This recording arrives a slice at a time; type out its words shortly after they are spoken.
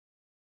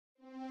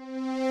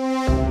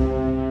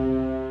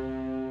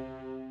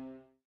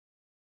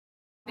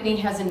company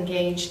has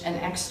engaged an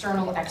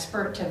external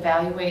expert to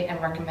evaluate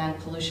and recommend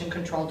pollution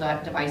control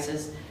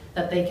devices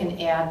that they can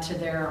add to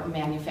their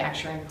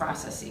manufacturing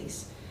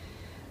processes.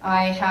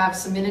 I have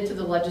submitted to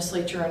the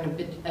legislature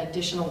an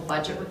additional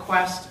budget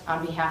request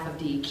on behalf of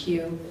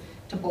DEQ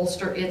to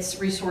bolster its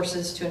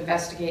resources to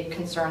investigate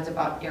concerns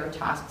about air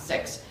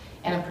toxics,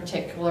 and in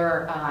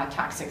particular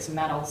toxic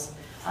metals.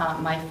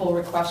 My full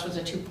request was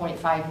a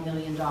 $2.5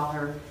 million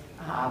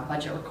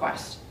budget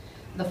request.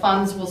 The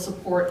funds will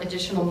support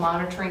additional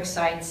monitoring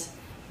sites,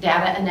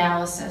 data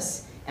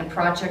analysis, and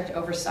project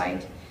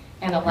oversight,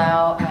 and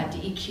allow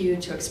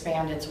DEQ to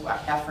expand its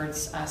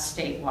efforts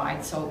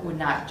statewide, so it would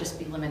not just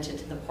be limited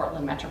to the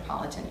Portland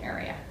metropolitan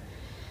area.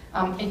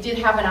 I did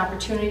have an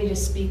opportunity to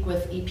speak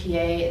with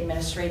EPA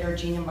Administrator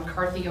Gina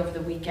McCarthy over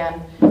the weekend.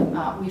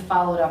 We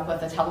followed up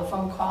with a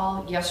telephone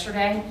call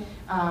yesterday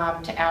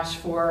to ask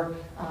for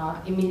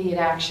immediate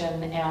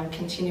action and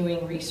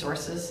continuing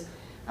resources.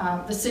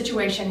 The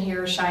situation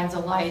here shines a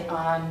light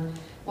on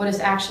what is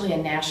actually a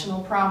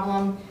national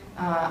problem,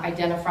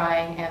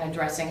 identifying and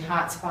addressing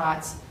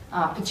hotspots,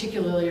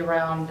 particularly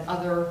around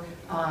other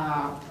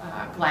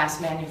glass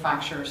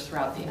manufacturers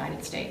throughout the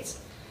United States.